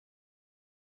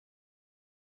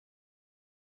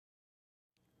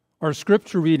Our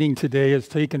scripture reading today is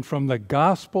taken from the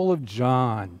Gospel of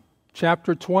John,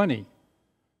 chapter 20.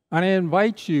 And I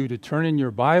invite you to turn in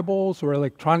your Bibles or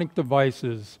electronic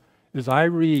devices as I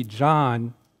read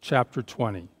John chapter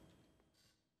 20.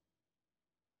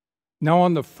 Now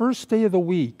on the first day of the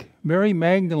week, Mary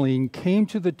Magdalene came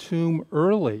to the tomb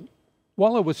early,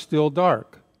 while it was still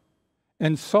dark,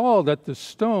 and saw that the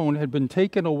stone had been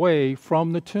taken away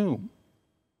from the tomb.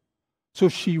 So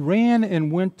she ran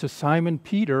and went to Simon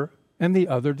Peter and the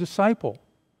other disciple,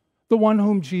 the one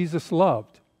whom Jesus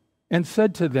loved, and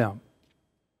said to them,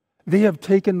 "They have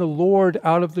taken the Lord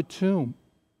out of the tomb,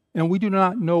 and we do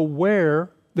not know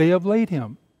where they have laid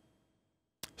him."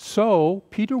 So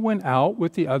Peter went out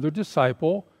with the other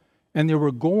disciple, and they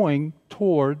were going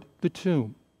toward the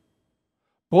tomb.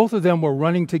 Both of them were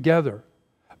running together,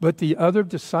 but the other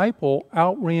disciple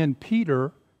outran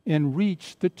Peter and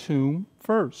reached the tomb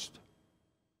first.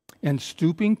 And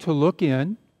stooping to look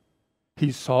in,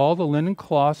 he saw the linen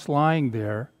cloths lying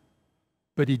there,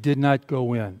 but he did not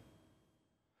go in.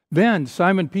 Then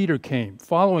Simon Peter came,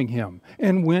 following him,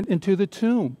 and went into the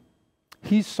tomb.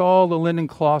 He saw the linen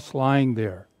cloths lying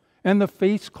there, and the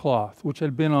face cloth which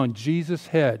had been on Jesus'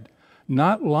 head,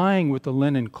 not lying with the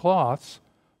linen cloths,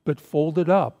 but folded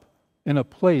up in a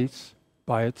place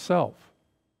by itself.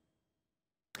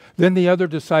 Then the other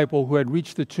disciple who had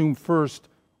reached the tomb first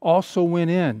also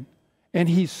went in, and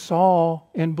he saw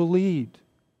and believed.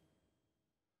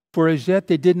 For as yet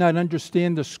they did not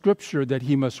understand the scripture that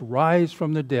he must rise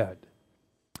from the dead.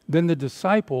 Then the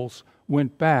disciples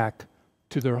went back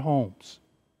to their homes.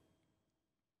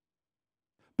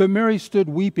 But Mary stood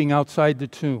weeping outside the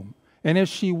tomb, and as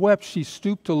she wept, she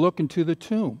stooped to look into the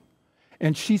tomb.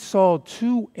 And she saw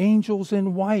two angels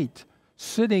in white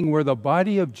sitting where the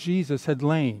body of Jesus had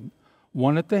lain,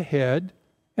 one at the head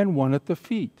and one at the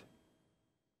feet.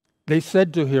 They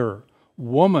said to her,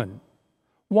 "Woman,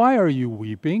 why are you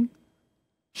weeping?"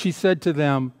 She said to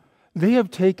them, "They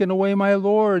have taken away my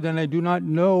Lord, and I do not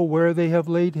know where they have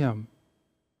laid him."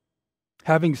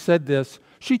 Having said this,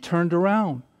 she turned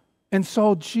around and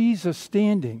saw Jesus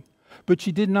standing, but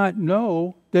she did not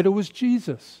know that it was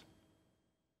Jesus.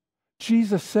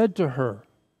 Jesus said to her,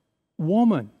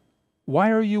 "Woman, why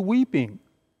are you weeping?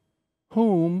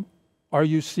 Whom are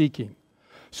you seeking?"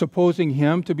 Supposing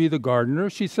him to be the gardener,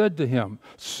 she said to him,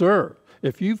 "Sir,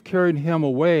 if you've carried him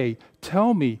away,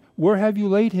 tell me, where have you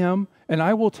laid him, and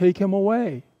I will take him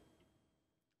away."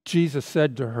 Jesus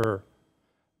said to her,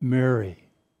 "Mary."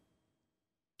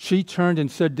 She turned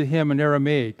and said to him in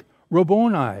Aramaic,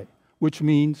 "Rabboni," which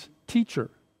means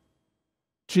teacher.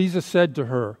 Jesus said to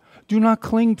her, "Do not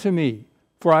cling to me,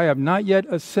 for I have not yet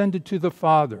ascended to the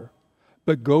Father,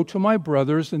 but go to my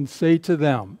brothers and say to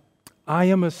them, I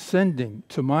am ascending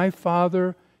to my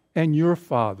Father and your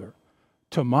Father,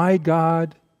 to my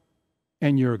God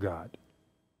and your God."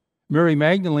 Mary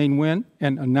Magdalene went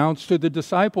and announced to the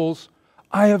disciples,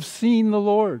 "I have seen the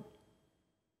Lord,"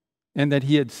 and that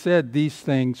he had said these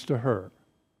things to her.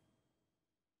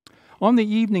 On the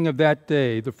evening of that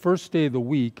day, the first day of the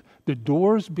week, the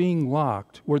doors being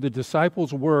locked where the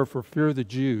disciples were for fear of the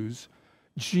Jews,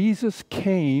 Jesus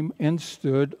came and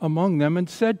stood among them and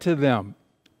said to them,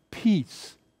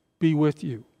 "Peace be with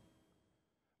you."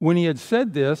 When he had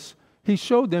said this, he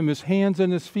showed them his hands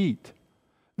and his feet.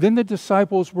 Then the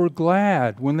disciples were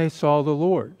glad when they saw the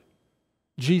Lord.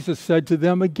 Jesus said to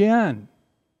them again,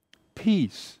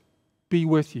 "Peace be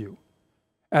with you.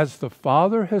 As the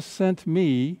Father has sent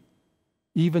me,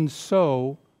 even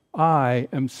so I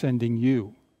am sending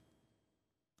you."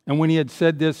 And when he had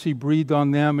said this, he breathed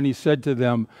on them and he said to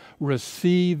them,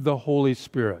 "Receive the Holy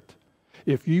Spirit.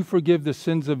 If you forgive the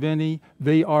sins of any,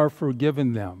 they are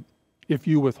forgiven them. If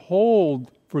you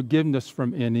withhold forgiveness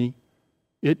from any,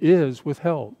 it is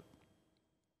withheld."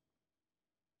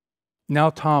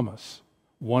 Now Thomas,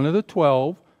 one of the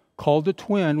 12, called the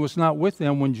twin, was not with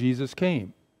them when Jesus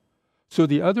came. So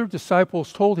the other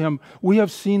disciples told him, "We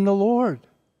have seen the Lord."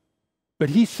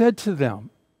 But he said to them,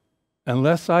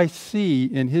 "Unless I see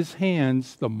in his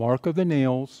hands the mark of the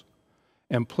nails,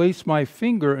 and place my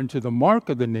finger into the mark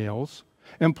of the nails,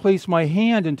 and place my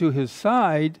hand into his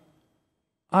side,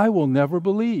 I will never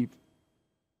believe."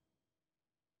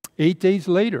 8 days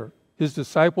later, his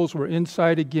disciples were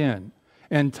inside again,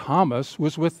 and Thomas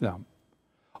was with them.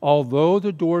 Although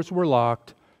the doors were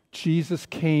locked, Jesus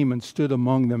came and stood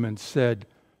among them and said,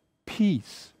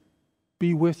 "Peace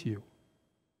be with you."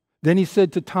 Then he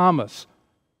said to Thomas,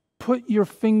 "Put your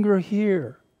finger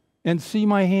here and see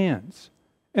my hands,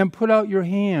 and put out your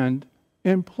hand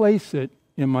and place it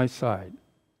in my side.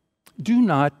 Do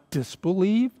not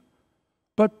disbelieve,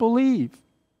 but believe."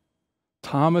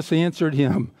 Thomas answered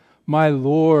him, "My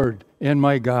Lord and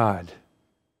my God."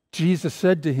 Jesus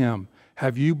said to him,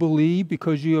 "Have you believed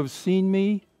because you have seen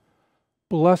me?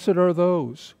 Blessed are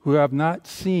those who have not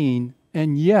seen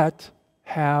and yet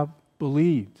have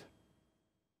believed."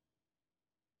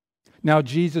 Now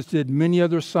Jesus did many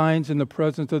other signs in the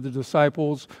presence of the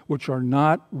disciples, which are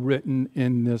not written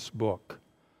in this book.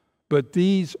 But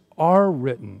these are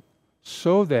written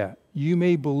so that you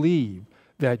may believe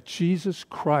that Jesus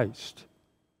Christ,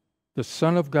 the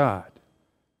Son of God,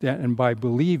 and by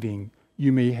believing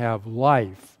you may have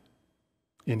life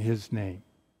in his name.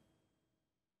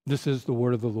 This is the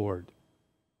word of the Lord.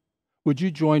 Would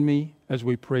you join me as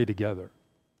we pray together?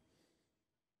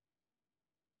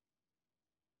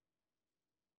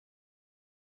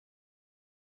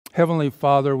 Heavenly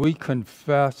Father, we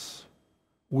confess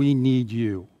we need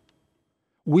you.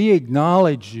 We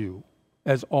acknowledge you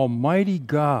as Almighty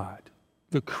God,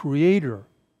 the Creator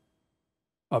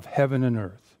of heaven and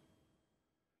earth.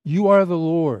 You are the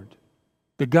Lord,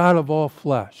 the God of all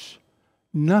flesh.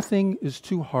 Nothing is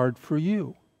too hard for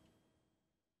you.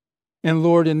 And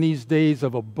Lord, in these days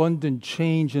of abundant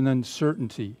change and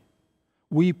uncertainty,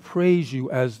 we praise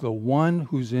you as the one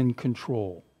who's in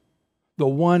control, the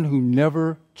one who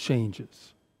never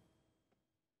changes.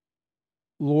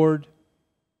 Lord,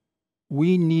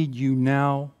 we need you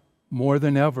now more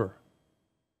than ever.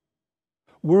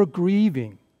 We're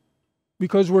grieving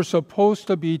because we're supposed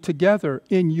to be together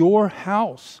in your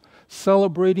house,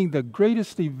 celebrating the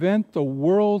greatest event the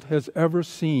world has ever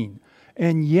seen.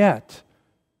 And yet,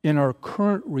 in our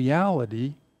current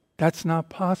reality, that's not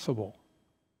possible.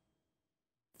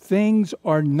 Things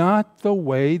are not the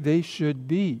way they should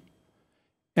be.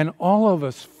 And all of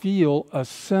us feel a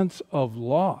sense of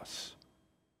loss.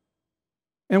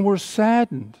 And we're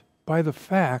saddened by the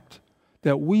fact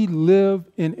that we live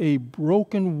in a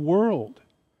broken world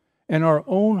and our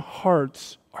own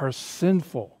hearts are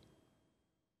sinful.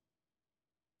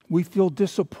 We feel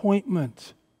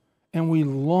disappointment and we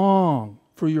long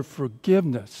for your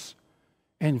forgiveness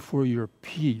and for your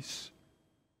peace.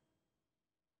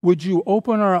 Would you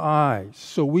open our eyes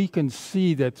so we can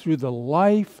see that through the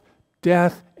life,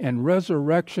 death, and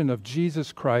resurrection of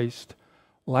Jesus Christ,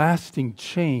 lasting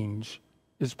change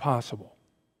is possible?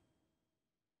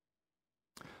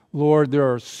 Lord,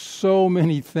 there are so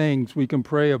many things we can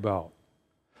pray about.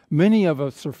 Many of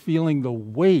us are feeling the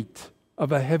weight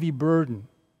of a heavy burden.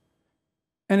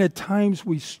 And at times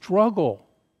we struggle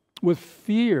with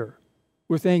fear,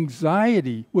 with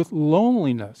anxiety, with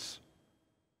loneliness.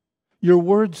 Your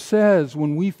word says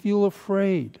when we feel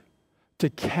afraid to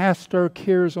cast our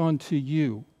cares onto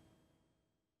you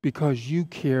because you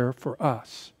care for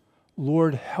us.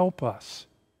 Lord, help us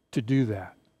to do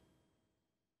that.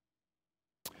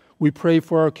 We pray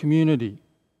for our community,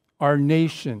 our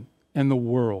nation, and the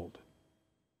world,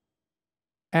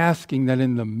 asking that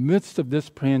in the midst of this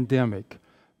pandemic,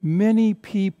 many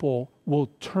people will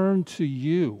turn to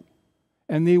you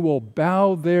and they will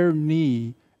bow their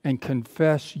knee and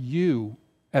confess you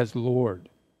as Lord.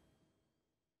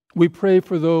 We pray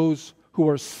for those who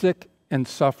are sick and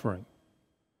suffering.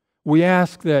 We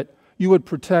ask that you would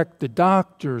protect the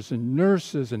doctors and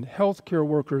nurses and healthcare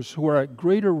workers who are at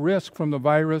greater risk from the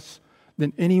virus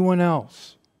than anyone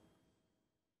else.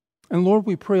 And Lord,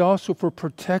 we pray also for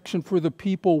protection for the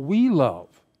people we love.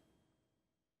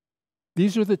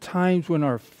 These are the times when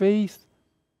our faith,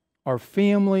 our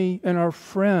family, and our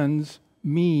friends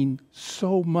mean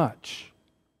so much.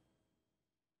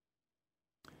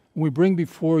 We bring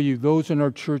before you those in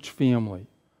our church family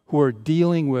who are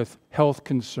dealing with health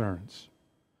concerns.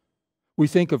 We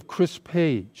think of Chris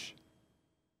Page,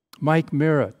 Mike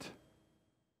Merritt,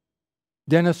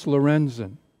 Dennis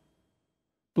Lorenzen,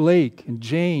 Blake and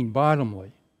Jane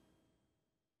Bottomley,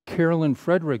 Carolyn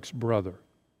Frederick's brother,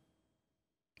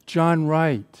 John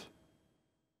Wright,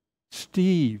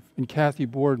 Steve and Kathy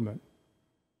Boardman,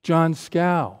 John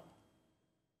Scow,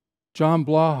 John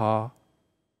Blaha,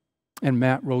 and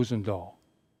Matt Rosendahl.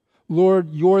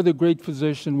 Lord, you're the great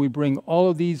physician. We bring all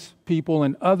of these people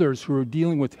and others who are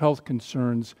dealing with health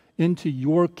concerns into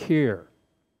your care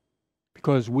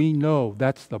because we know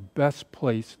that's the best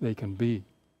place they can be.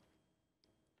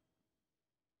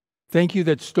 Thank you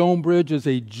that Stonebridge is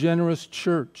a generous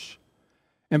church.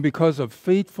 And because of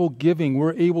faithful giving,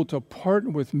 we're able to partner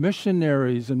with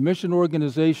missionaries and mission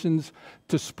organizations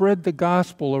to spread the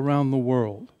gospel around the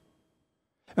world.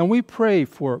 And we pray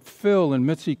for Phil and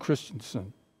Mitzi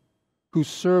Christensen, who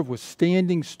serve with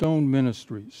Standing Stone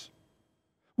Ministries.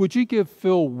 Would you give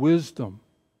Phil wisdom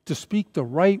to speak the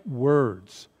right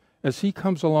words as he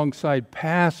comes alongside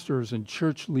pastors and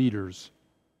church leaders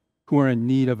who are in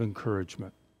need of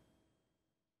encouragement?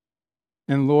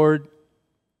 And Lord,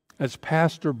 as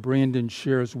Pastor Brandon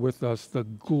shares with us the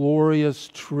glorious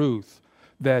truth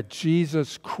that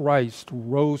Jesus Christ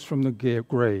rose from the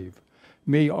grave,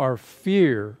 may our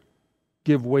fear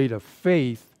give way to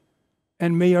faith,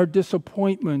 and may our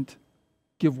disappointment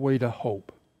give way to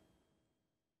hope.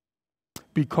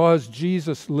 Because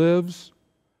Jesus lives,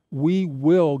 we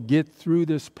will get through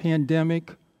this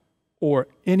pandemic or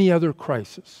any other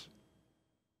crisis.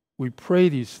 We pray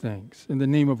these things in the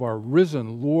name of our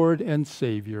risen Lord and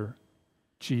Savior,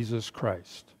 Jesus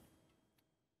Christ.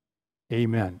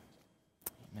 Amen.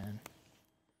 Amen.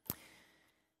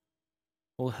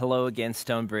 Well, hello again,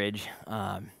 Stonebridge.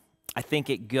 I think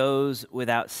it goes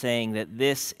without saying that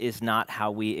this is not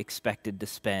how we expected to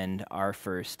spend our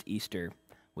first Easter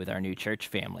with our new church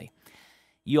family.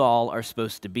 You all are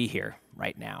supposed to be here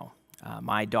right now.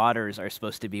 My daughters are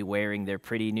supposed to be wearing their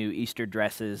pretty new Easter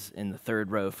dresses in the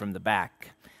third row from the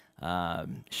back.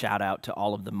 Shout out to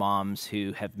all of the moms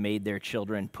who have made their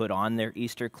children put on their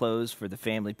Easter clothes for the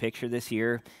family picture this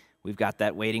year. We've got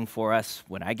that waiting for us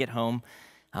when I get home.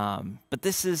 But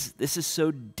this is so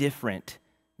different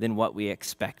than what we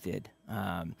expected.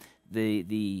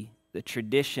 The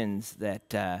traditions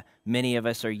that many of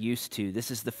us are used to. This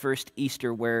is the first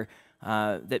Easter where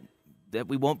that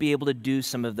we won't be able to do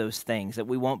some of those things, that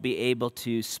we won't be able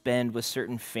to spend with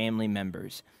certain family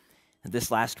members. This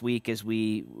last week, as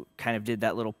we kind of did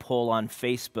that little poll on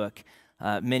Facebook,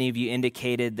 many of you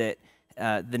indicated that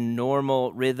the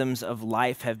normal rhythms of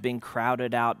life have been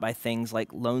crowded out by things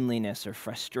like loneliness or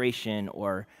frustration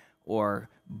or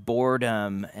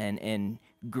boredom and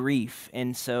grief.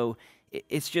 And so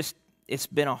it's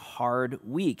been a hard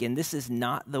week, and this is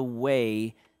not the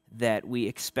way that we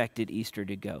expected Easter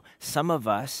to go. Some of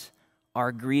us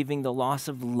are grieving the loss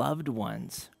of loved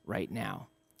ones right now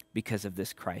because of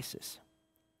this crisis.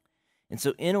 And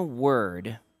so in a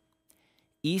word,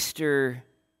 Easter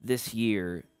this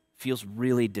year feels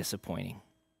really disappointing.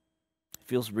 It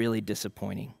feels really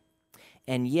disappointing.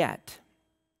 And yet,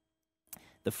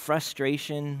 the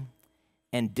frustration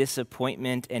and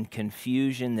disappointment and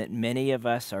confusion that many of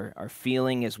us are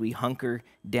feeling as we hunker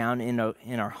down in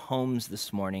our homes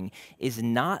this morning is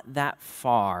not that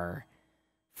far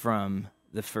from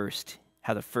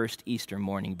how the first Easter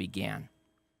morning began.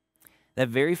 That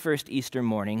very first Easter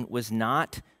morning was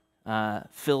not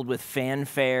filled with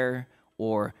fanfare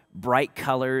or bright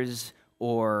colors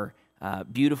or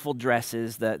beautiful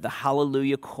dresses. The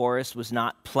Hallelujah chorus was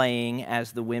not playing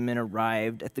as the women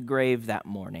arrived at the grave that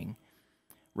morning.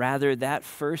 Rather, that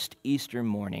first Easter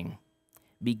morning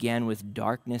began with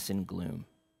darkness and gloom,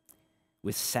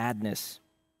 with sadness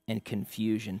and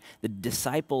confusion. The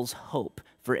disciples' hope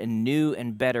for a new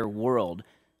and better world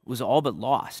was all but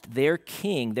lost. Their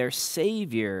king, their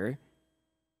Savior,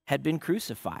 had been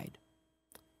crucified.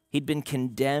 He'd been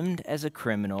condemned as a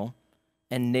criminal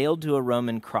and nailed to a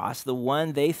Roman cross. The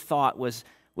one they thought was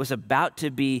about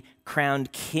to be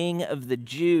crowned King of the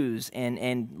Jews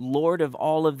and Lord of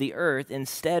all of the earth,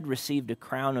 instead received a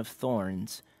crown of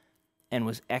thorns and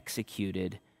was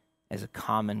executed as a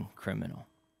common criminal.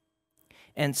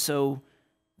 And so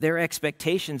their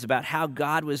expectations about how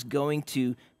God was going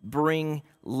to bring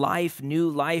life, new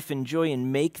life and joy,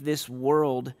 and make this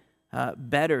world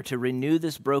better, to renew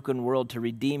this broken world, to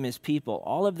redeem his people,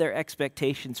 all of their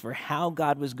expectations for how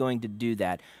God was going to do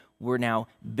that were now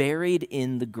buried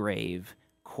in the grave,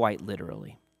 quite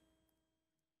literally.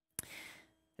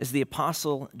 As the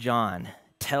Apostle John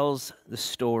tells the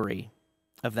story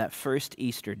of that first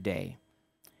Easter day,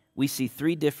 we see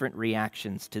three different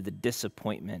reactions to the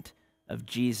disappointment of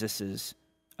Jesus'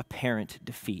 apparent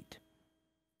defeat: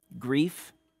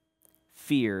 grief,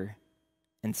 fear,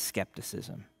 and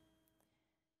skepticism.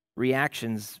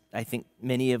 Reactions I think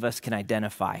many of us can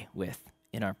identify with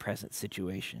in our present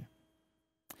situation.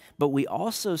 But we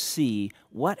also see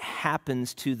what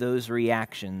happens to those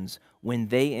reactions when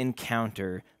they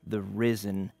encounter the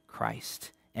risen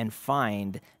Christ and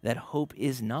find that hope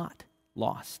is not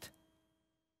lost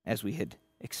as we had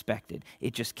expected.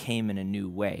 It just came in a new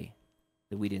way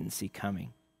that we didn't see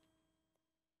coming.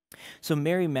 So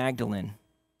Mary Magdalene,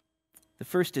 the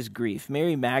first is grief.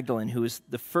 Mary Magdalene, who was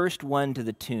the first one to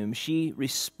the tomb, she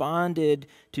responded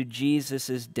to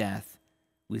Jesus' death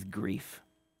with grief.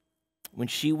 When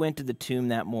she went to the tomb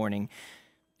that morning,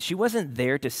 she wasn't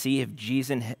there to see if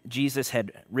Jesus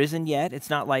had risen yet. It's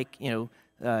not like,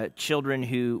 children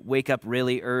who wake up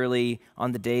really early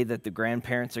on the day that the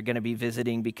grandparents are going to be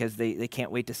visiting because they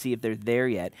can't wait to see if they're there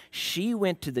yet. She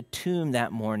went to the tomb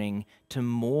that morning to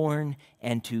mourn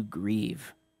and to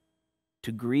grieve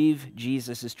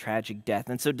Jesus' tragic death.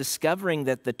 And so discovering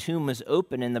that the tomb was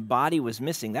open and the body was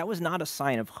missing, that was not a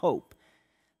sign of hope.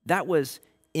 That was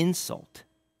insult.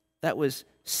 That was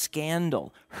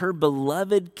scandal. Her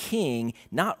beloved king,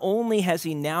 not only has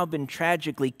he now been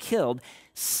tragically killed,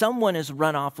 someone has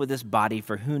run off with his body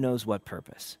for who knows what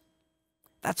purpose.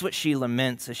 That's what she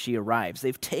laments as she arrives.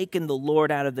 They've taken the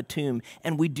Lord out of the tomb,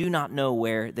 and we do not know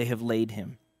where they have laid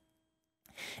him.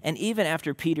 And even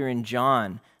after Peter and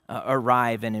John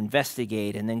arrive and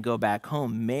investigate and then go back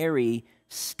home, Mary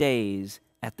stays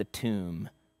at the tomb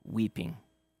weeping.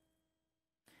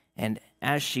 And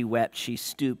as she wept, she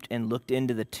stooped and looked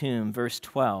into the tomb, verse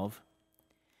 12,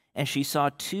 and she saw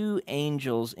 2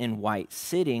 angels in white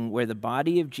sitting where the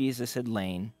body of Jesus had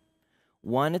lain,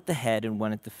 one at the head and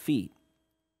one at the feet.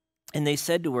 And they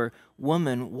said to her,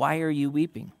 "Woman, why are you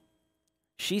weeping?"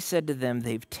 She said to them,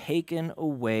 "They've taken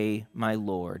away my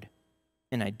Lord,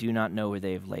 and I do not know where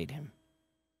they have laid him."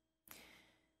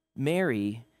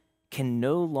 Mary can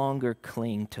no longer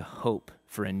cling to hope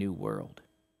for a new world.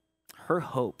 Her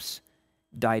hopes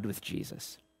died with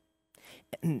Jesus.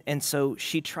 And so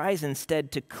she tries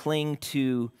instead to cling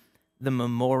to the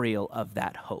memorial of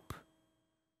that hope,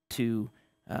 to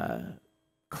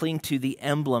cling to the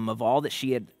emblem of all that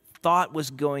she had thought was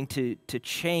going to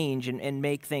change and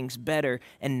make things better,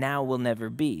 and now will never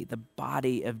be, the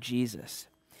body of Jesus.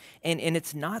 And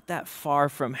it's not that far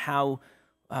from how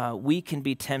we can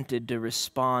be tempted to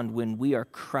respond when we are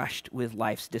crushed with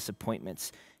life's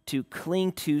disappointments, to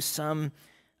cling to some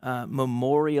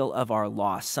memorial of our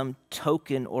loss, some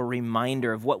token or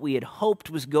reminder of what we had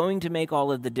hoped was going to make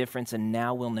all of the difference and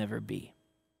now will never be.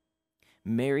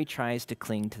 Mary tries to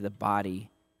cling to the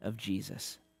body of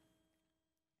Jesus,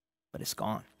 but it's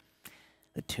gone.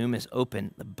 The tomb is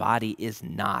open. The body is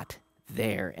not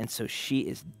there. And so she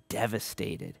is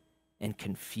devastated and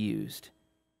confused.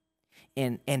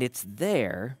 And it's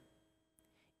there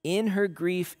in her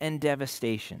grief and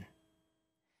devastation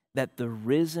that the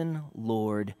risen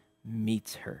Lord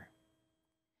meets her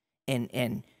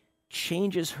and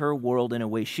changes her world in a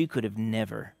way she could have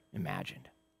never imagined.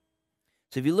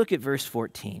 So if you look at verse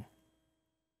 14,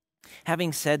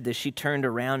 having said this, she turned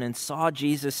around and saw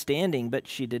Jesus standing, but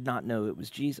she did not know it was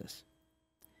Jesus.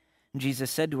 And Jesus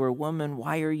said to her, "Woman,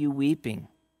 why are you weeping?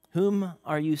 Whom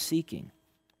are you seeking?"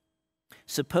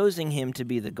 Supposing him to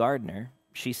be the gardener,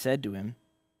 she said to him,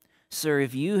 "Sir,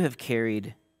 if you have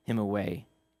carried him away,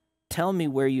 tell me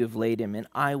where you have laid him, and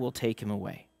I will take him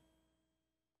away."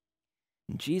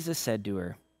 And Jesus said to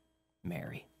her,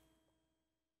 "Mary."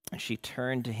 And she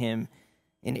turned to him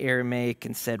in Aramaic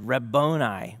and said,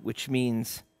 "Rabboni," which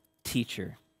means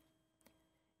teacher.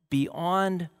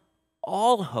 Beyond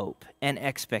all hope and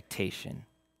expectation,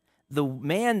 the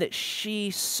man that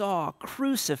she saw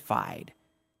crucified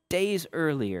days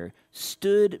earlier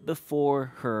stood before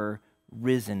her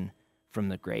risen from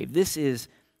the grave. This is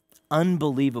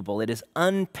unbelievable. It is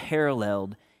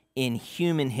unparalleled in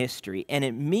human history. And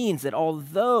it means that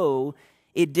although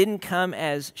it didn't come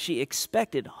as she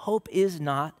expected, hope is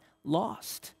not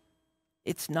lost.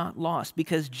 It's not lost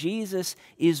because Jesus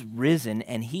is risen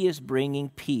and he is bringing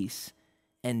peace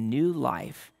and new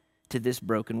life to this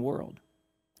broken world.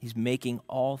 He's making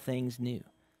all things new.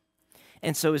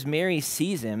 And so as Mary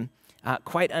sees him,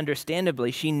 quite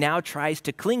understandably, she now tries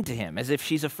to cling to him as if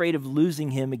she's afraid of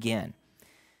losing him again.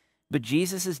 But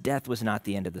Jesus' death was not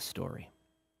the end of the story.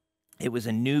 It was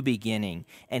a new beginning,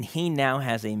 and he now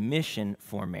has a mission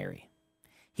for Mary.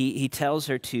 He tells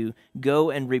her to go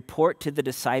and report to the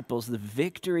disciples the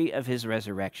victory of his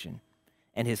resurrection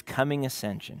and his coming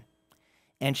ascension.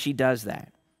 And she does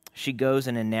that. She goes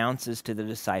and announces to the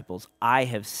disciples, "I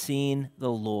have seen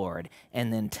the Lord,"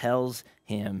 and then tells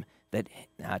them that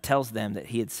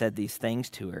he had said these things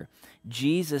to her.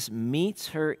 Jesus meets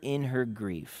her in her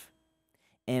grief,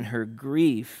 and her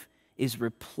grief is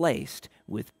replaced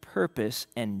with purpose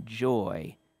and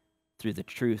joy through the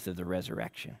truth of the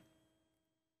resurrection.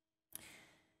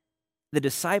 The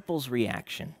disciples'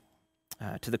 reaction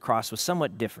to the cross was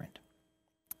somewhat different.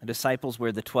 The disciples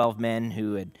were the 12 men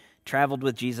who had traveled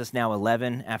with Jesus, now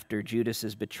 11 after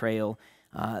Judas's betrayal,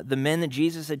 the men that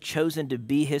Jesus had chosen to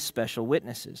be his special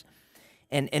witnesses.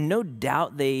 And no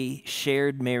doubt they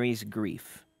shared Mary's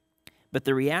grief. But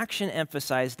the reaction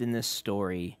emphasized in this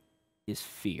story is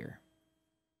fear.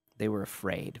 They were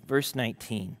afraid. Verse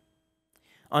 19.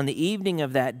 On the evening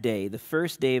of that day, the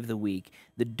first day of the week,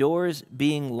 the doors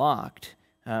being locked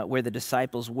where the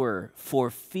disciples were for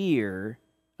fear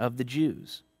of the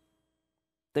Jews.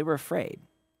 They were afraid.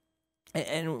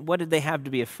 And what did they have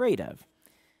to be afraid of?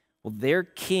 Well, their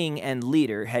king and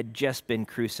leader had just been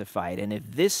crucified. And if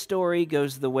this story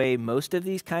goes the way most of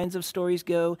these kinds of stories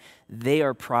go, they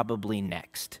are probably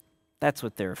next. That's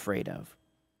what they're afraid of.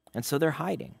 And so they're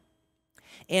hiding.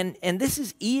 And this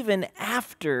is even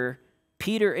after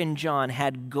Peter and John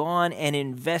had gone and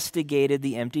investigated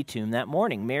the empty tomb that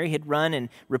morning. Mary had run and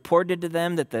reported to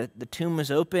them that the tomb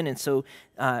was open, and so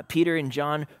Peter and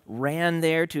John ran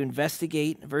there to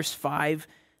investigate. Verse 5,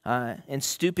 and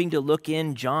stooping to look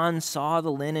in, John saw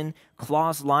the linen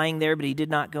cloths lying there, but he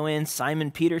did not go in. Simon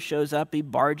Peter shows up. He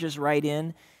barges right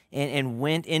in and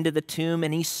went into the tomb,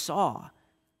 and he saw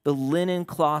the linen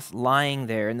cloth lying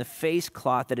there, and the face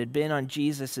cloth that had been on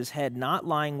Jesus' head, not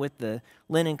lying with the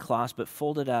linen cloth, but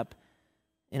folded up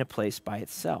in a place by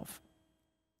itself.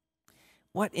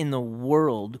 What in the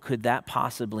world could that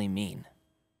possibly mean?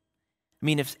 I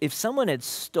mean, if someone had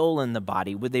stolen the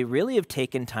body, would they really have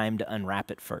taken time to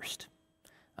unwrap it first?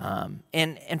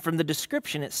 And from the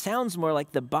description, it sounds more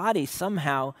like the body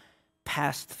somehow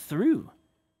passed through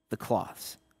the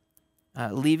cloths,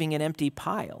 leaving an empty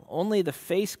pile. Only the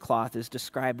face cloth is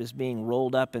described as being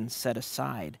rolled up and set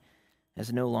aside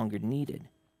as no longer needed.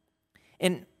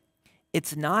 And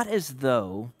it's not as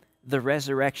though the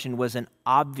resurrection was an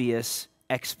obvious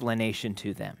explanation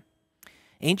to them.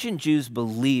 Ancient Jews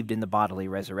believed in the bodily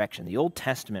resurrection. The Old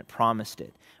Testament promised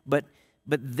it. But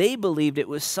they believed it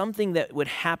was something that would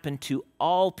happen to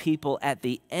all people at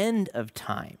the end of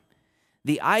time.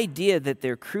 The idea that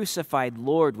their crucified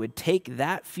Lord would take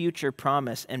that future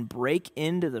promise and break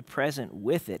into the present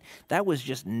with it, that was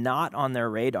just not on their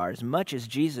radar. As much as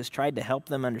Jesus tried to help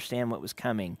them understand what was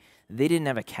coming, they didn't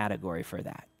have a category for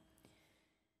that.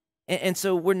 And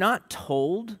so we're not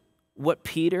told what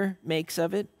Peter makes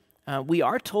of it. We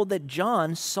are told that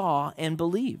John saw and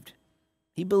believed.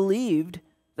 He believed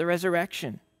the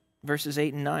resurrection, verses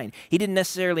 8 and 9. He didn't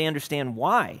necessarily understand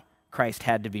why Christ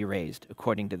had to be raised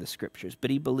according to the scriptures, but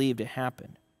he believed it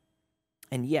happened.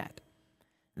 And yet,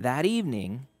 that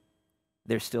evening,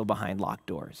 they're still behind locked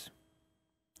doors,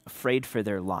 afraid for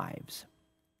their lives.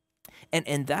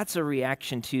 And that's a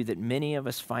reaction, too, that many of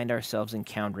us find ourselves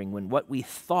encountering when what we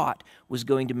thought was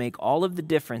going to make all of the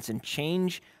difference and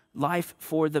change life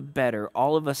for the better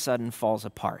all of a sudden falls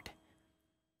apart.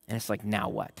 And it's like, now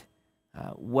what?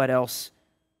 What else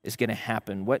is going to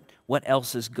happen? What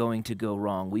else is going to go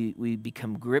wrong? We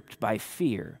become gripped by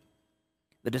fear.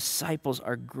 The disciples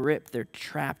are gripped. They're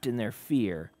trapped in their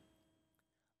fear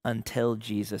until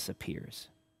Jesus appears.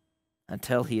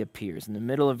 Until he appears. In the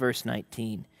middle of verse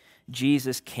 19,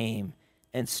 Jesus came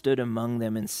and stood among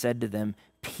them and said to them,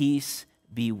 "Peace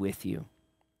be with you."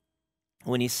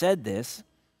 When he said this,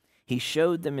 he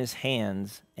showed them his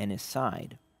hands and his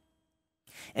side.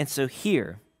 And so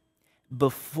here,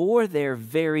 before their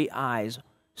very eyes,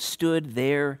 stood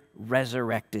their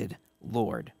resurrected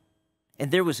Lord. And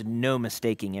there was no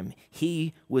mistaking him.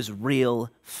 He was real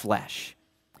flesh.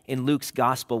 In Luke's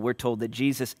gospel, we're told that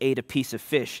Jesus ate a piece of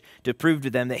fish to prove to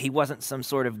them that he wasn't some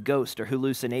sort of ghost or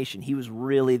hallucination. He was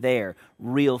really there,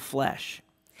 real flesh.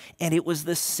 And it was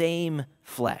the same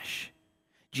flesh.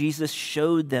 Jesus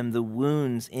showed them the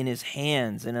wounds in his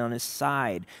hands and on his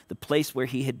side, the place where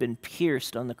he had been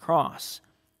pierced on the cross.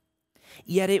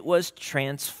 Yet it was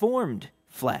transformed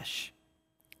flesh.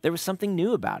 There was something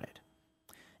new about it.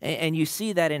 And you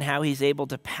see that in how he's able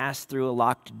to pass through a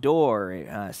locked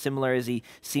door, similar as he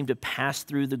seemed to pass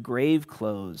through the grave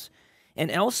clothes. And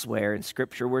elsewhere in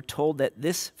Scripture, we're told that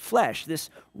this flesh,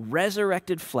 this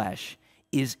resurrected flesh,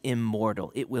 is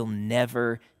immortal. It will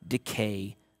never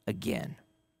decay again.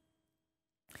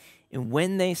 And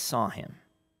when they saw him,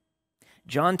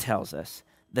 John tells us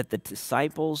that the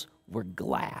disciples were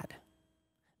glad.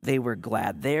 They were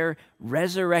glad. Their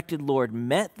resurrected Lord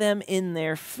met them in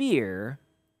their fear,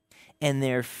 and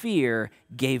their fear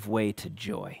gave way to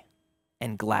joy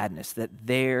and gladness that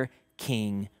their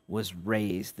king was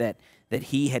raised, that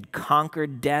he had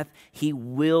conquered death. He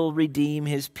will redeem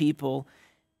his people,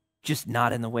 just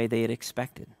not in the way they had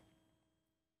expected.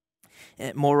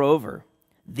 And moreover,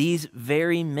 these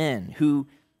very men who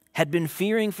had been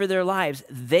fearing for their lives,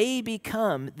 they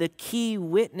become the key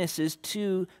witnesses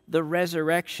to the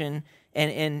resurrection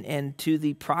and to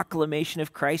the proclamation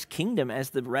of Christ's kingdom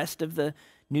as the rest of the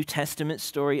New Testament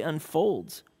story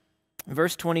unfolds. In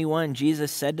verse 21,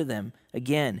 Jesus said to them,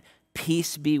 again,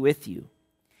 "Peace be with you.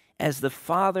 As the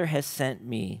Father has sent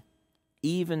me,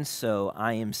 even so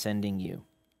I am sending you."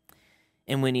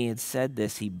 And when he had said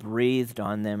this, he breathed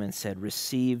on them and said,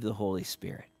 "Receive the Holy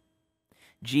Spirit."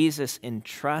 Jesus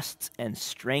entrusts and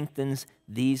strengthens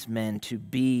these men to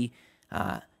be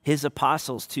his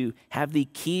apostles, to have the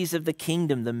keys of the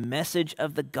kingdom, the message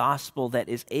of the gospel that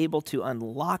is able to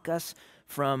unlock us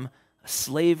from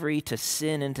slavery to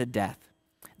sin and to death.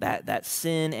 That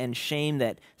sin and shame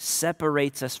that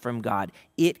separates us from God,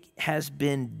 it has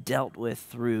been dealt with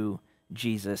through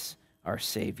Jesus' our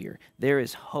Savior. There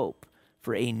is hope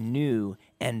for a new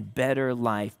and better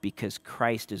life because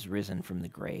Christ is risen from the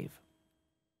grave.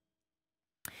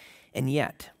 And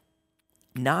yet,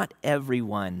 not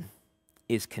everyone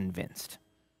is convinced.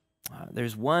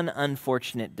 There's one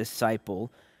unfortunate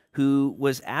disciple who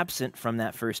was absent from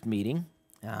that first meeting,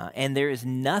 and there is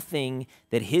nothing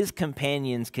that his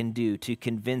companions can do to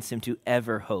convince him to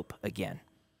ever hope again.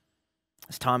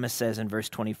 As Thomas says in verse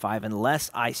 25,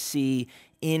 "Unless I see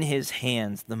in his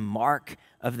hands the mark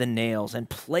of the nails, and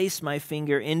place my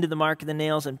finger into the mark of the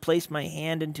nails, and place my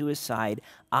hand into his side,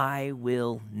 I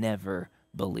will never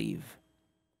believe."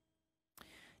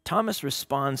 Thomas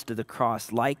responds to the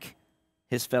cross like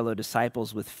his fellow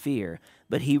disciples with fear,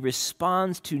 but he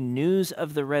responds to news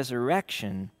of the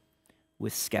resurrection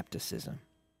with skepticism.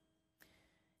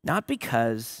 Not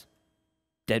because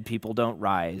dead people don't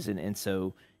rise, and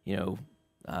so,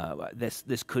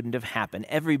 this couldn't have happened.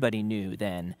 Everybody knew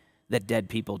then that dead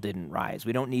people didn't rise.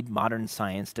 We don't need modern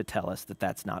science to tell us that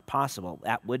that's not possible.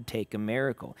 That would take a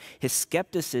miracle. His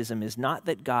skepticism is not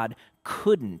that God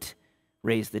couldn't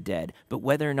raise the dead, but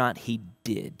whether or not he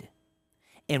did.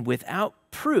 And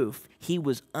without proof, he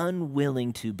was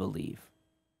unwilling to believe.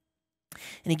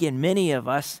 And again, many of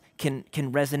us can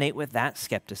resonate with that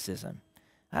skepticism.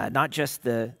 Not just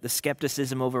the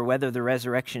skepticism over whether the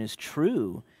resurrection is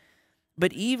true,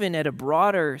 but even at a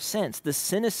broader sense, the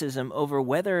cynicism over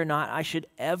whether or not I should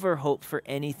ever hope for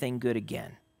anything good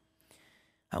again.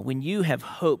 When you have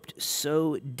hoped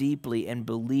so deeply and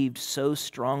believed so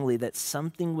strongly that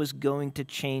something was going to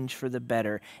change for the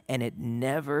better, and it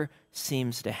never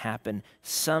seems to happen,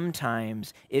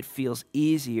 sometimes it feels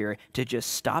easier to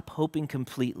just stop hoping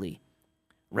completely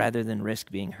rather than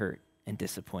risk being hurt and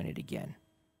disappointed again.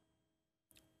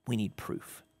 We need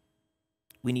proof.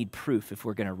 We need proof if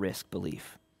we're going to risk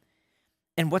belief.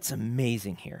 And what's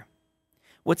amazing here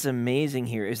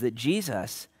is that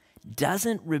Jesus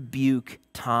doesn't rebuke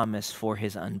Thomas for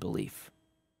his unbelief.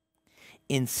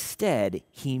 Instead,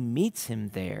 he meets him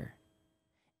there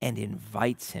and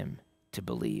invites him to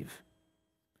believe.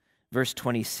 Verse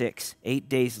 26, 8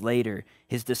 days later,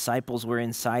 his disciples were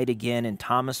inside again, and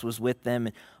Thomas was with them.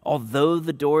 And although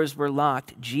the doors were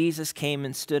locked, Jesus came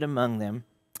and stood among them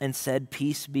and said,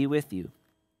 "Peace be with you."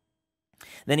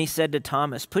 Then he said to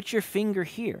Thomas, "Put your finger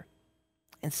here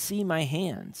and see my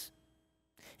hands,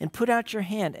 and put out your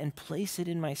hand and place it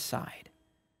in my side.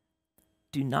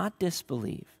 Do not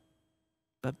disbelieve,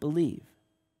 but believe."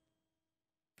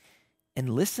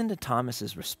 And listen to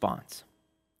Thomas's response.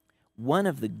 One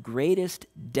of the greatest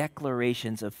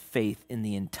declarations of faith in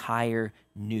the entire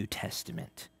New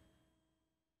Testament.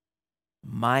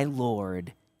 "My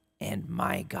Lord and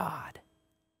my God."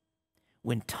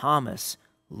 When Thomas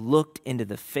looked into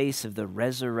the face of the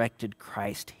resurrected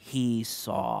Christ, he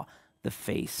saw the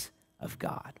face of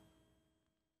God.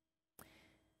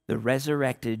 The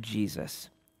resurrected Jesus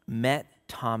met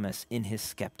Thomas in his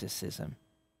skepticism,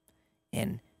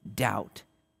 and doubt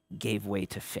gave way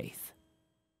to faith.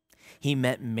 He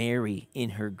met Mary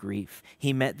in her grief.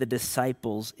 He met the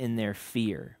disciples in their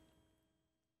fear.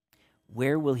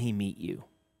 Where will he meet you?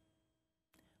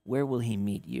 Where will he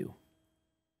meet you?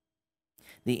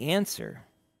 The answer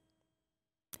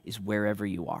is wherever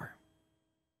you are.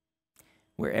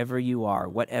 Wherever you are,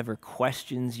 whatever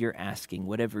questions you're asking,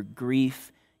 whatever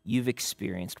grief you've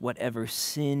experienced, whatever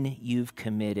sin you've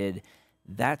committed,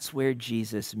 that's where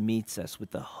Jesus meets us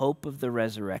with the hope of the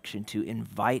resurrection to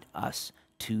invite us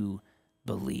to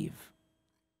believe.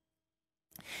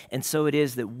 And so it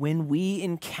is that when we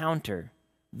encounter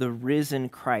the risen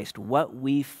Christ, what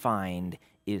we find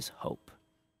is hope.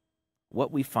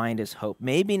 What we find is hope.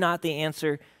 Maybe not the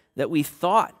answer that we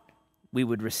thought we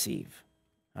would receive,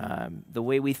 the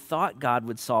way we thought God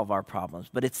would solve our problems,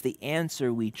 but it's the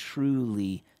answer we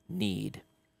truly need.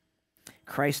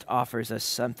 Christ offers us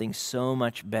something so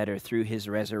much better through his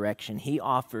resurrection. He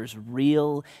offers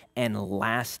real and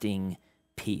lasting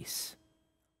peace,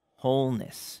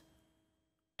 wholeness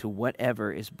to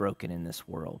whatever is broken in this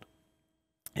world.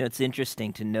 It's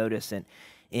interesting to notice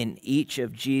in each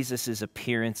of Jesus'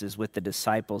 appearances with the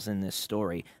disciples in this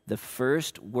story, the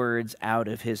first words out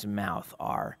of his mouth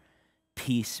are,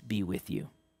 "Peace be with you.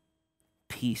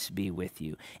 Peace be with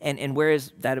you." And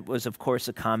whereas that was, of course,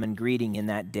 a common greeting in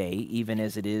that day, even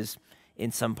as it is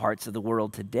in some parts of the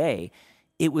world today,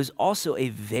 it was also a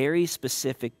very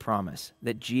specific promise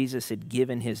that Jesus had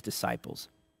given his disciples.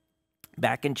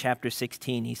 Back in chapter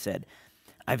 16, he said,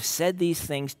 "I've said these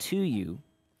things to you,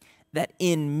 that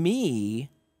in me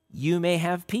you may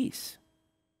have peace.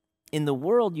 In the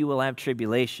world you will have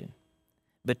tribulation,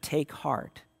 but take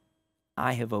heart,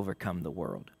 I have overcome the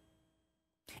world."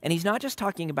 And he's not just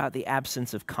talking about the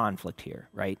absence of conflict here,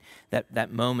 right?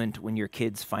 That moment when your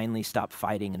kids finally stop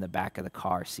fighting in the back of the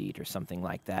car seat or something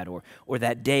like that, or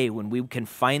that day when we can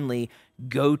finally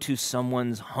go to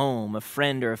someone's home, a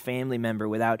friend or a family member,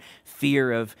 without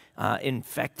fear of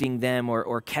infecting them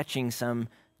or catching some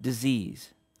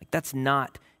disease. Like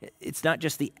it's not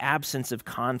just the absence of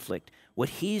conflict. What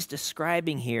he's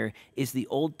describing here is the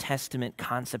Old Testament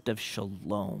concept of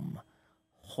shalom,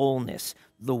 wholeness,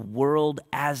 the world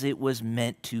as it was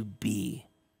meant to be.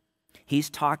 He's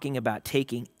talking about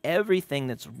taking everything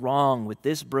that's wrong with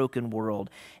this broken world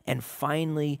and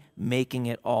finally making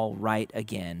it all right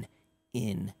again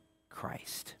in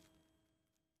Christ.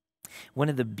 One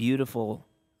of the beautiful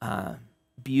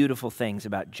things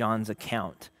about John's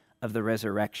account of the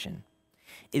resurrection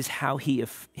is how he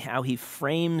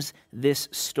frames this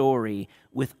story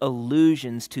with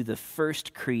allusions to the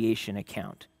first creation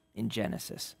account in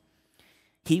Genesis.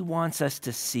 He wants us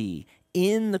to see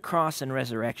in the cross and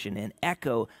resurrection an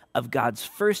echo of God's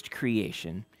first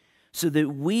creation, so that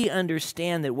we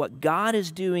understand that what God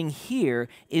is doing here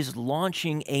is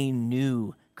launching a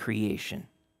new creation.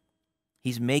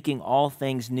 He's making all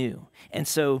things new. And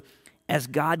so as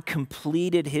God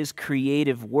completed his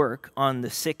creative work on the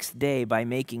sixth day by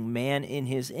making man in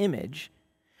his image,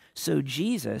 so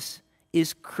Jesus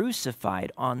is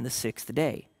crucified on the sixth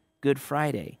day, Good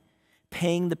Friday,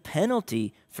 paying the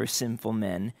penalty for sinful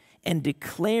men and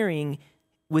declaring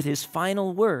with his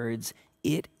final words,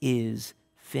 "It is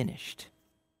finished."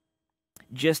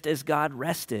 Just as God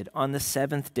rested on the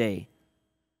seventh day,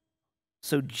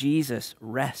 so Jesus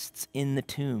rests in the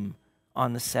tomb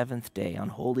on the seventh day, on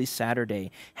Holy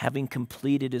Saturday, having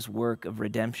completed his work of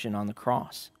redemption on the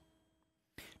cross.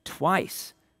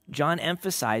 Twice, John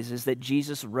emphasizes that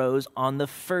Jesus rose on the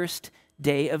first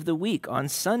day of the week, on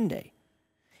Sunday.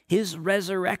 His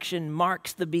resurrection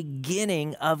marks the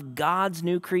beginning of God's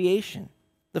new creation,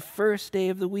 the first day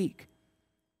of the week.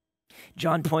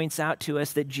 John points out to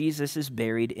us that Jesus is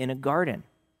buried in a garden,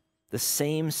 the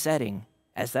same setting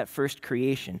as that first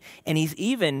creation. And he's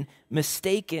even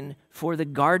mistaken for the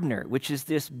gardener, which is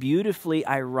this beautifully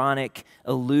ironic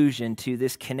allusion to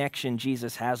this connection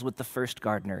Jesus has with the first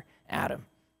gardener, Adam.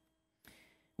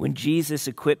 When Jesus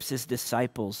equips his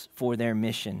disciples for their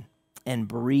mission and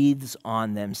breathes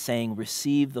on them, saying,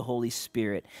 "Receive the Holy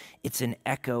Spirit," it's an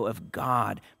echo of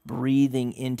God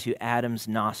breathing into Adam's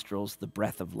nostrils the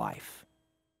breath of life.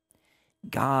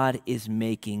 God is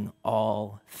making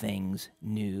all things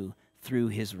new through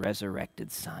his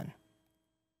resurrected Son.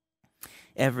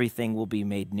 Everything will be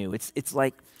made new. It's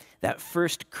like that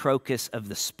first crocus of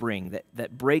the spring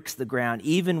that breaks the ground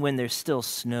even when there's still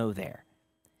snow there.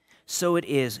 So it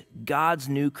is, God's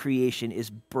new creation is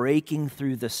breaking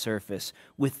through the surface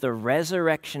with the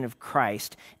resurrection of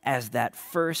Christ as that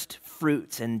first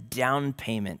fruits and down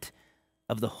payment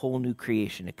of the whole new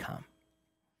creation to come.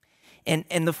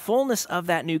 And the fullness of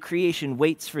that new creation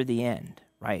waits for the end,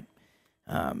 right?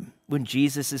 When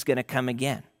Jesus is going to come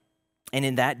again. And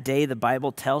in that day, the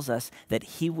Bible tells us that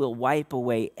he will wipe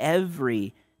away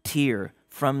every tear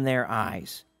from their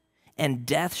eyes. And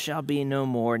death shall be no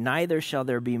more, neither shall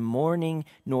there be mourning,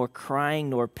 nor crying,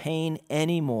 nor pain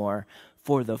anymore,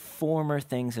 for the former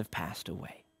things have passed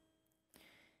away.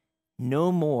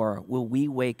 No more will we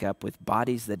wake up with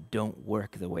bodies that don't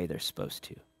work the way they're supposed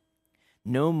to.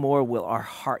 No more will our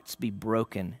hearts be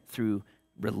broken through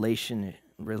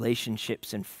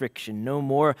relationships and friction. No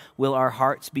more will our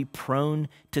hearts be prone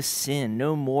to sin.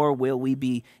 No more will we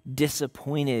be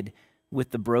disappointed with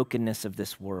the brokenness of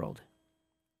this world.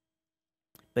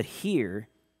 But here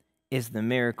is the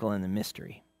miracle and the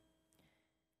mystery.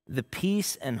 The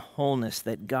peace and wholeness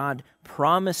that God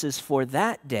promises for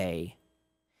that day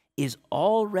is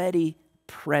already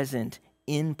present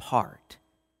in part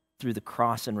through the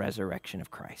cross and resurrection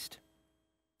of Christ.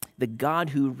 The God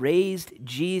who raised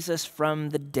Jesus from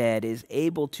the dead is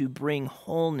able to bring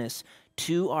wholeness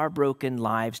to our broken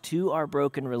lives, to our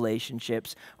broken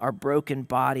relationships, our broken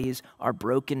bodies, our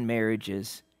broken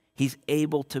marriages. He's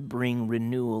able to bring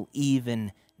renewal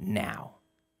even now.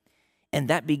 And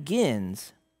that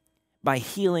begins by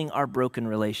healing our broken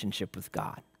relationship with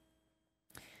God.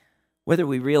 Whether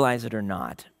we realize it or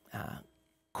not,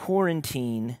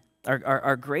 quarantine,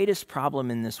 our greatest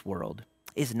problem in this world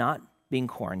is not being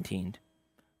quarantined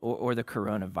or the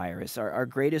coronavirus. Our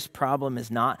greatest problem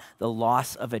is not the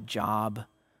loss of a job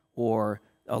or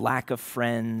a lack of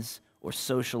friends or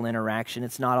social interaction.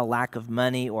 It's not a lack of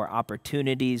money or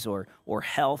opportunities or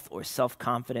health or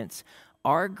self-confidence.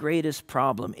 Our greatest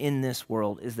problem in this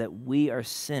world is that we are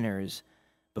sinners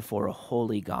before a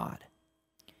holy God.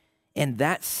 And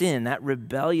that sin, that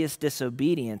rebellious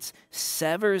disobedience,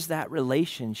 severs that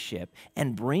relationship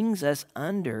and brings us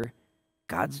under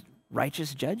God's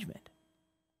righteous judgment.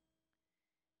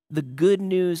 The good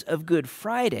news of Good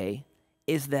Friday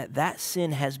is that that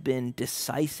sin has been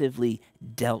decisively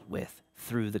dealt with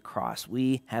through the cross.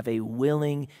 We have a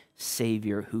willing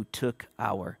Savior who took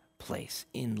our place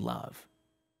in love.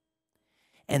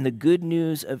 And the good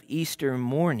news of Easter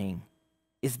morning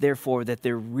is therefore that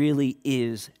there really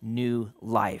is new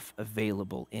life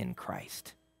available in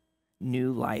Christ.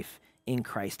 New life in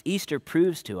Christ. Easter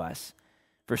proves to us,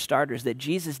 for starters, that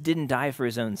Jesus didn't die for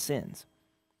his own sins.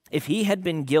 If he had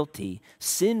been guilty,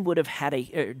 death would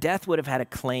have had a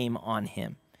claim on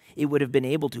him. It would have been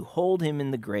able to hold him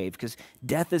in the grave because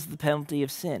death is the penalty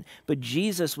of sin. But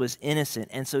Jesus was innocent,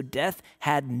 and so death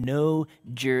had no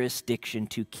jurisdiction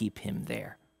to keep him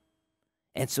there.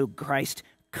 And so Christ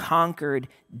conquered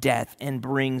death and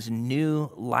brings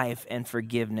new life and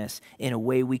forgiveness in a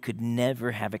way we could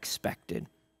never have expected.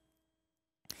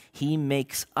 He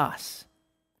makes us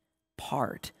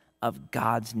part of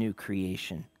God's new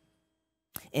creation.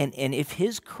 And if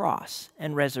his cross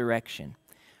and resurrection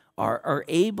are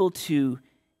able to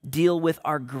deal with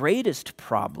our greatest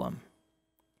problem,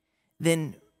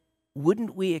 then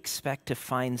wouldn't we expect to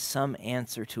find some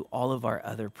answer to all of our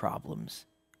other problems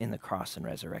in the cross and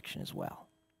resurrection as well?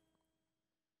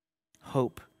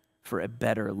 Hope for a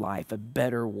better life, a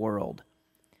better world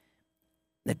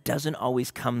that doesn't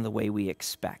always come the way we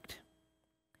expect.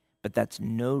 But that's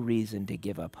no reason to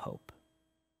give up hope.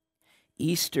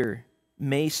 Easter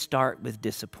may start with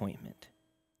disappointment,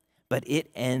 but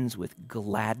it ends with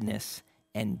gladness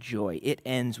and joy. It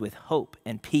ends with hope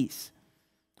and peace.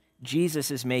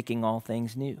 Jesus is making all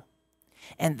things new.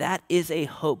 And that is a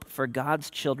hope for God's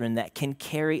children that can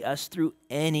carry us through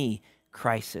any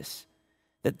crisis.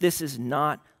 That this is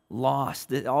not lost,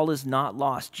 that all is not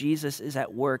lost. Jesus is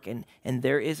at work, and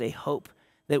there is a hope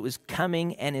that was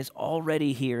coming and is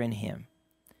already here in him.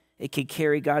 It can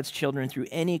carry God's children through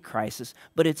any crisis,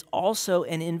 but it's also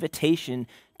an invitation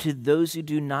to those who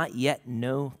do not yet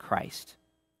know Christ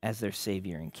as their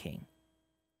Savior and King.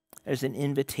 There's an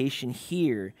invitation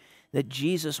here that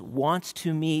Jesus wants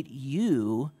to meet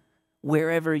you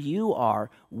wherever you are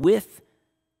with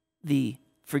the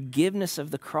forgiveness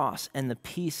of the cross and the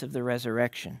peace of the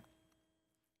resurrection,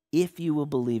 if you will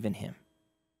believe in him.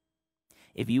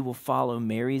 If you will follow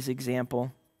Mary's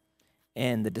example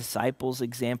and the disciples'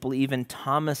 example, even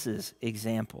Thomas's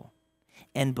example,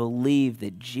 and believe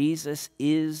that Jesus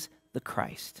is the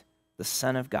Christ, the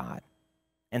Son of God,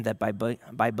 and that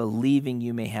by believing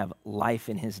you may have life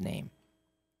in his name.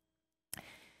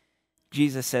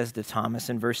 Jesus says to Thomas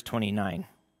in verse 29,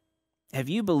 "Have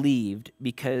you believed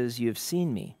because you have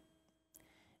seen me?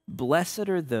 Blessed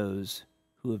are those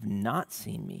who have not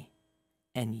seen me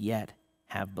and yet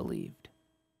have believed."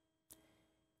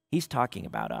 He's talking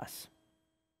about us.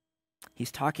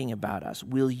 He's talking about us.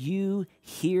 Will you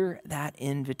hear that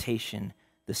invitation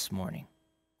this morning?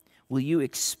 Will you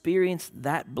experience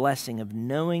that blessing of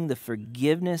knowing the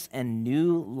forgiveness and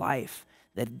new life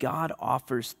that God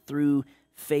offers through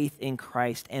faith in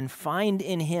Christ, and find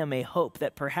in him a hope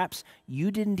that perhaps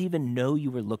you didn't even know you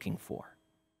were looking for?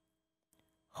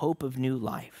 Hope of new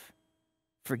life,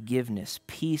 forgiveness,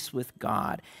 peace with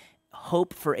God,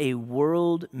 hope for a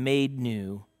world made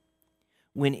new,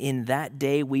 when in that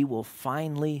day we will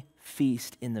finally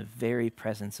feast in the very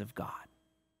presence of God.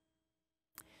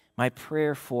 My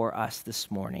prayer for us this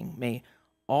morning, may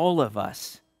all of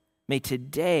us, may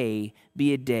today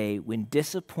be a day when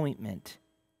disappointment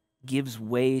gives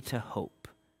way to hope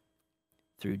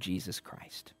through Jesus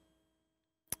Christ.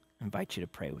 I invite you to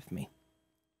pray with me.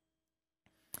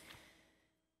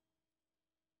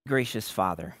 Gracious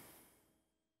Father,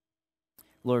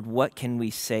 Lord, what can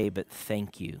we say but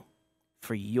thank you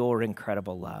for your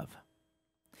incredible love?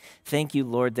 Thank you,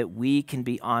 Lord, that we can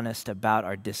be honest about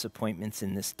our disappointments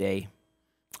in this day,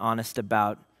 honest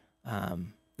about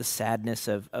the sadness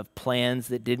of plans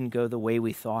that didn't go the way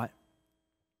we thought.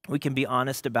 We can be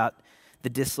honest about the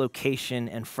dislocation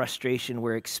and frustration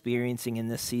we're experiencing in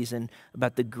this season,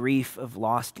 about the grief of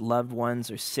lost loved ones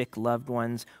or sick loved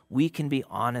ones. We can be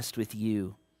honest with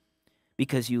you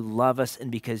because you love us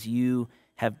and because you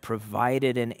have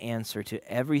provided an answer to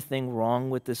everything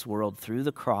wrong with this world through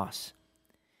the cross,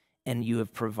 and you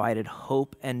have provided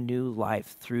hope and new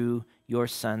life through your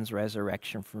Son's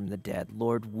resurrection from the dead.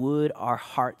 Lord, would our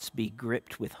hearts be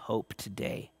gripped with hope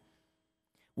today?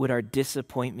 Would our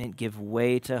disappointment give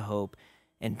way to hope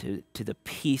and to the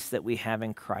peace that we have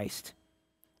in Christ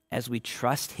as we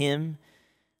trust him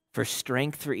for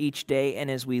strength for each day and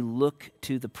as we look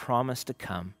to the promise to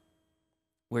come?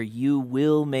 where you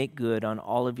will make good on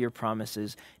all of your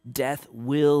promises. Death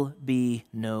will be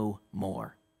no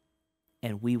more.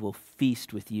 And we will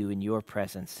feast with you in your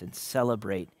presence and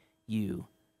celebrate you,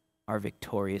 our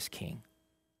victorious King.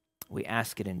 We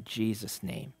ask it in Jesus'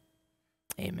 name.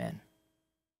 Amen.